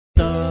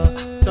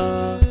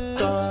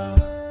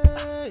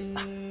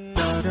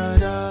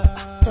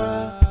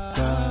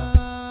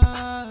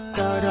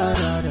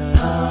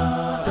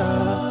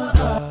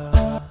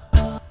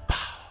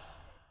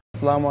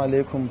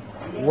Assalamu alaikum.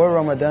 What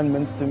Ramadan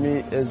means to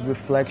me is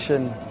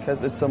reflection,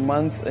 because it's a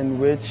month in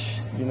which,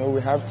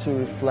 we have to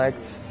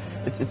reflect.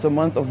 It's a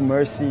month of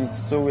mercy,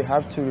 so we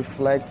have to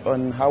reflect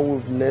on how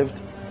I've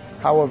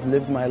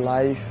lived my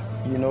life,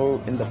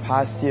 in the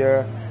past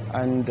year,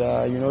 and,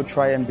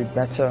 try and be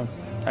better.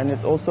 And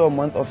it's also a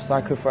month of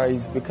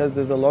sacrifice, because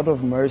there's a lot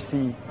of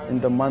mercy in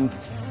the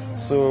month.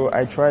 So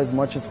I try as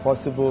much as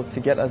possible to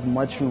get as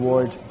much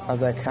reward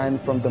as I can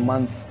from the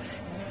month.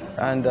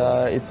 And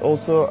it's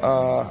also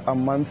a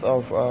month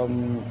of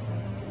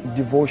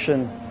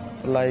devotion.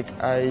 Like,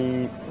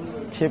 I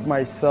keep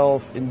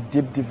myself in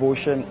deep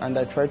devotion, and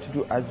I try to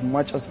do as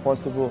much as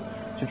possible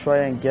to try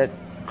and get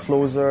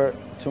closer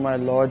to my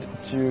Lord,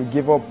 to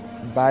give up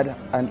bad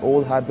and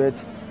old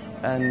habits,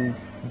 and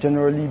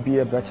generally be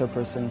a better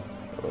person.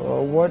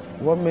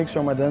 What makes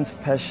Ramadan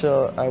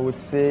special, I would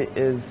say,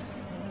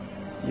 is,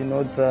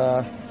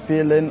 the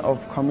feeling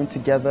of coming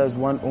together as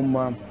one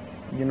ummah.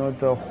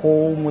 The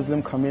whole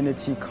Muslim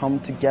community come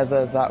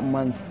together that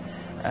month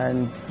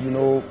and,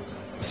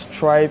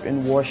 strive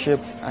in worship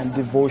and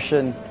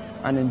devotion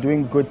and in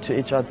doing good to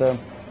each other.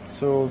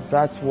 So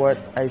that's what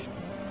I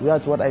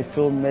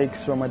feel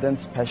makes Ramadan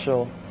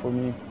special for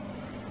me.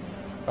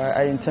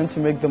 I intend to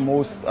make the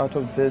most out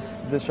of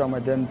this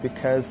Ramadan,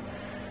 because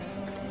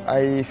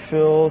I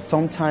feel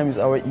sometimes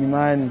our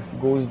iman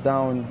goes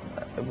down,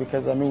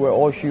 because we're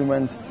all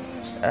humans,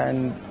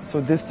 and so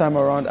this time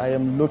around I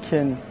am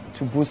looking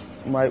to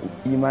boost my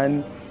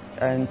iman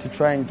and to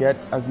try and get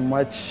as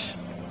much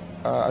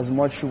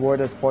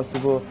reward as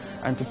possible,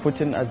 and to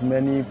put in as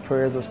many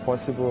prayers as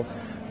possible,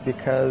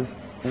 because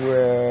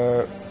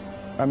we're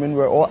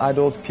all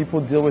adults.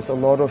 People deal with a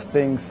lot of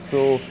things,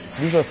 so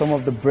these are some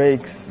of the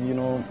breaks,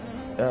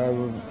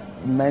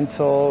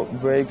 mental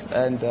breaks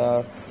and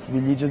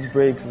religious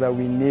breaks that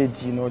we need,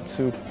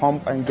 to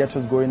pump and get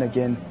us going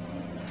again.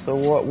 So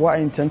what I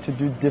intend to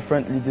do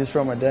differently this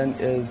Ramadan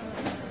is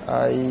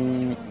I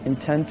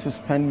intend to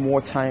spend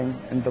more time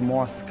in the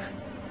mosque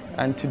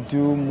and to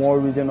do more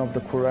reading of the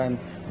Quran.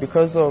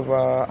 Because of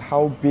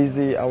how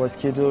busy our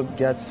schedule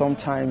gets,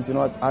 sometimes,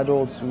 as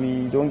adults,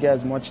 we don't get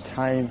as much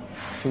time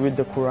to read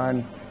the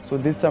Quran. So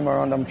this time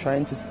around, I'm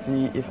trying to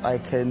see if I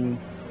can,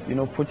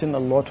 put in a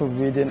lot of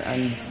reading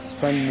and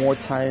spend more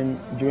time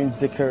doing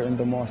zikr in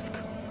the mosque.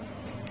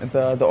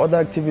 The other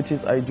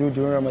activities I do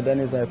during Ramadan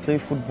is I play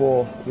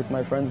football with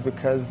my friends,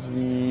 because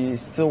we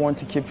still want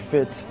to keep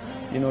fit,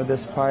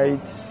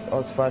 despite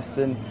us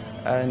fasting.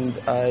 And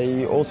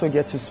I also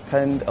get to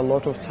spend a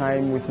lot of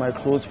time with my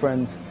close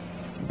friends,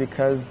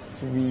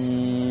 because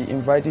we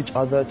invite each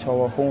other to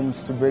our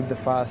homes to break the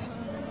fast.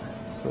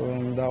 So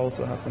that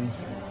also happens.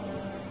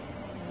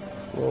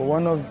 Well,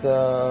 one of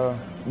the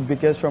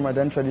biggest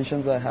Ramadan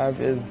traditions I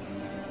have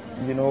is,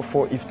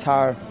 for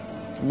iftar,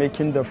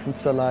 making the fruit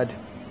salad.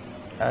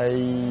 I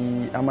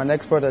am an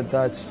expert at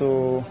that,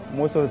 so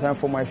most of the time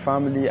for my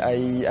family,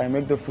 I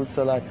make the fruit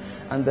salad.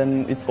 And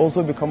then it's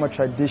also become a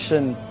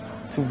tradition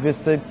to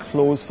visit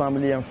close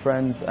family and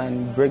friends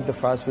and break the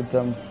fast with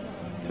them.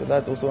 So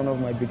that's also one of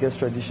my biggest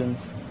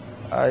traditions.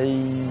 I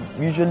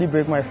usually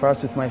break my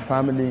fast with my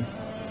family.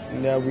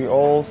 We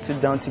all sit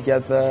down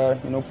together,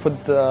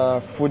 put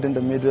the food in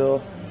the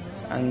middle,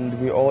 and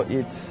we all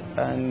eat.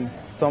 And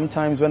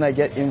sometimes when I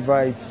get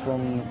invites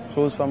from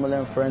close family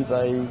and friends,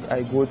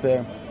 I go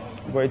there.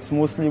 But it's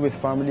mostly with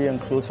family and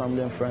close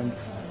family and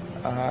friends.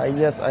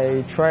 Yes,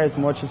 I try as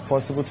much as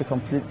possible to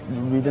complete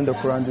reading the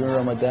Quran during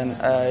Ramadan.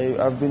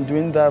 I've been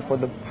doing that for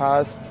the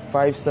past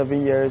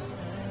 5-7 years,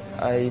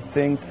 I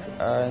think.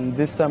 And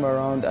this time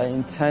around, I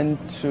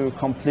intend to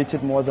complete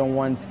it more than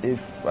once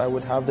if I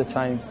would have the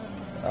time.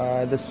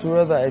 The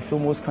surah that I feel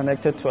most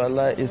connected to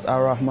Allah is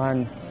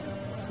Ar-Rahman,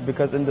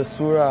 because in the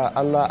surah,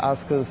 Allah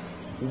asks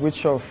us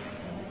which of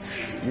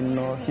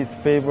His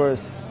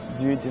favors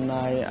do you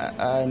deny,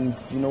 and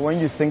when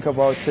you think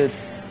about it,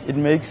 it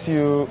makes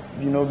you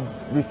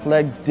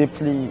reflect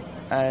deeply,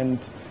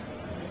 and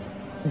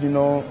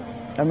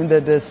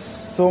there's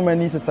so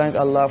many to thank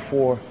Allah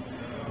for.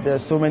 There are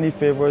so many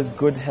favors: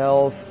 good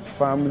health,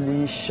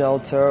 family,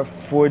 shelter,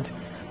 food.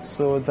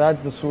 So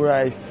that's the surah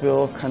I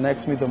feel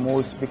connects me the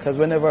most, because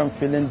whenever I'm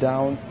feeling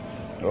down,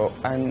 or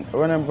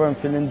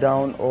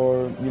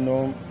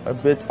a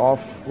bit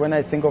off, when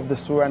I think of the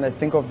surah and I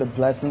think of the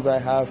blessings I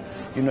have,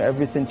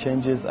 everything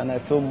changes, and I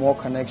feel more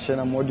connection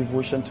and more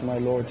devotion to my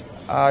Lord.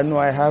 No,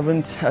 I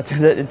haven't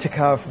attended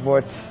itikaf,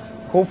 but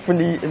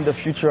hopefully in the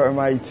future I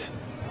might.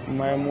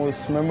 My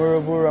most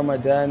memorable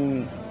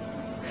Ramadan,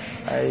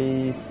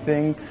 I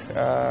think,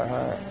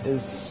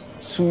 is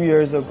 2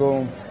 years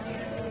ago.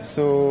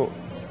 So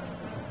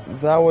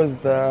that was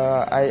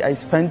I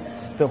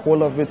spent the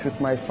whole of it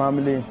with my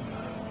family,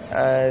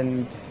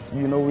 and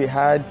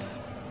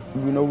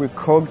we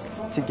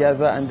cooked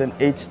together and then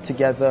ate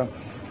together.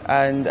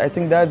 And I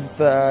think that's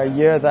the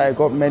year that I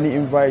got many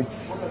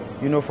invites,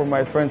 from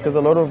my friends, because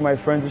a lot of my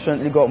friends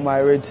recently got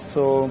married,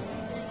 so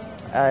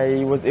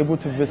I was able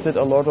to visit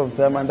a lot of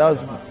them. And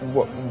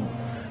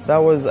that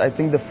was I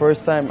think the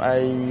first time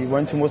I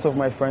went to most of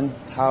my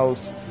friends'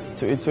 house.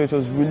 to it. So it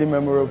was really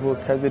memorable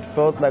because it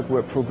felt like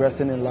we're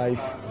progressing in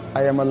life.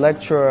 I am a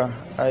lecturer.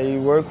 I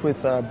work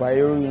with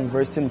Bayero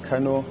University in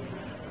Kano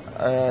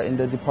in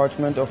the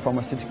Department of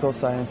Pharmaceutical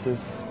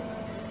Sciences.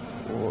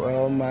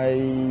 Well,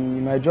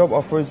 my job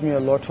offers me a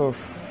lot of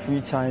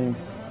free time.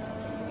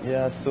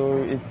 Yeah,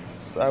 so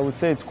I would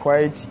say it's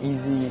quite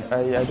easy.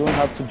 I don't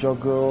have to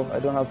juggle. I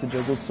don't have to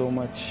juggle so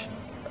much.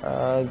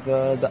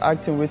 The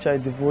act in which I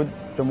devote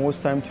the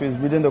most time to is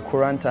reading the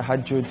Quran,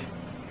 Tahajjud.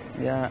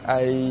 Yeah,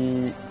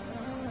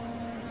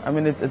 I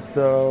mean it's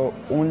the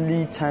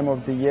only time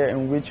of the year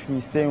in which we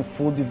stay in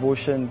full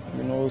devotion.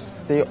 You know,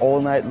 stay all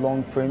night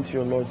long praying to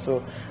your Lord.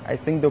 So I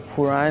think the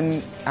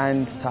Quran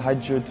and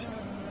Tahajjud,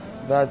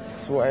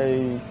 that's what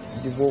I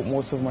devote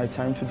most of my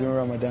time to during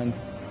Ramadan.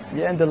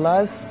 Yeah, in the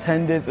last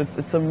 10 days,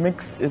 it's a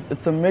mix.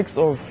 It's a mix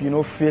of, you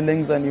know,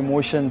 feelings and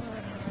emotions,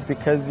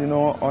 because, you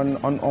know,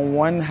 on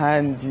one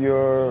hand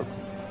you're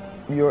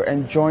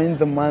enjoying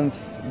the month,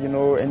 you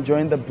know,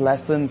 enjoying the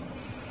blessings,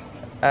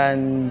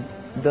 and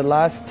the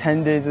last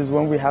 10 days is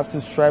when we have to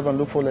strive and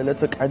look for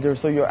Laylatul Qadr.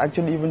 So you're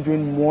actually even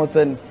doing more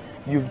than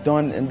you've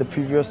done in the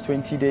previous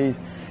 20 days.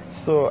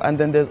 So, and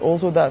then there's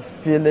also that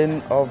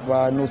feeling of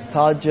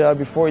nostalgia.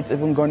 Before it's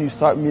even gone, you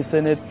start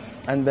missing it.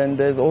 And then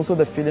there's also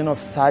the feeling of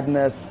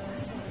sadness,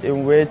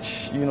 in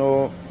which, you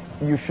know,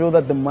 you feel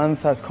that the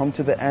month has come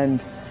to the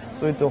end.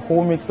 So it's a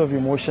whole mix of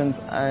emotions,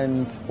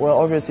 and, well,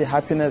 obviously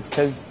happiness,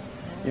 because,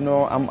 you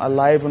know, I'm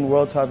alive and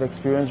well to have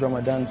experienced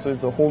Ramadan. So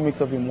it's a whole mix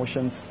of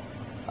emotions.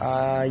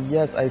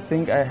 Yes, I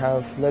think I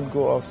have let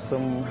go of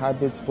some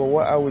habits, but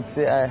what I would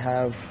say I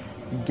have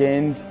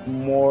gained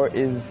more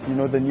is, you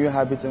know, the new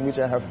habits in which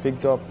I have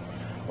picked up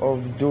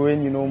of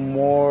doing, you know,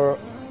 more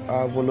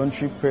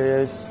voluntary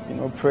prayers, you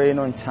know, praying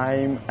on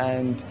time,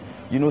 and,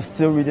 you know,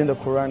 still reading the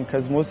Quran,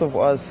 because most of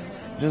us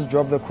just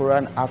drop the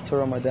Quran after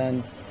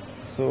Ramadan.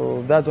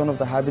 So that's one of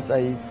the habits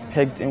I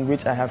picked in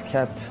which I have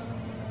kept.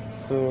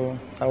 So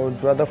I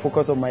would rather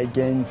focus on my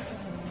gains.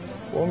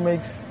 What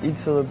makes Eid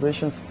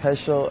celebration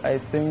special, I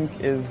think,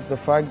 is the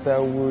fact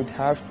that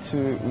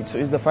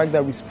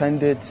we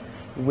spend it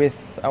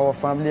with our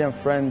family and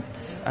friends,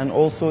 and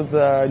also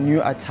the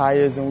new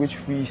attires in which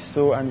we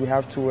sew and we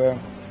have to wear.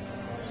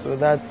 So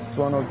that's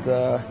one of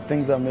the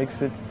things that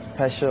makes it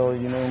special,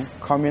 you know,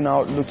 coming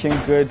out looking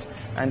good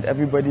and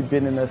everybody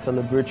being in a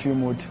celebratory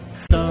mood.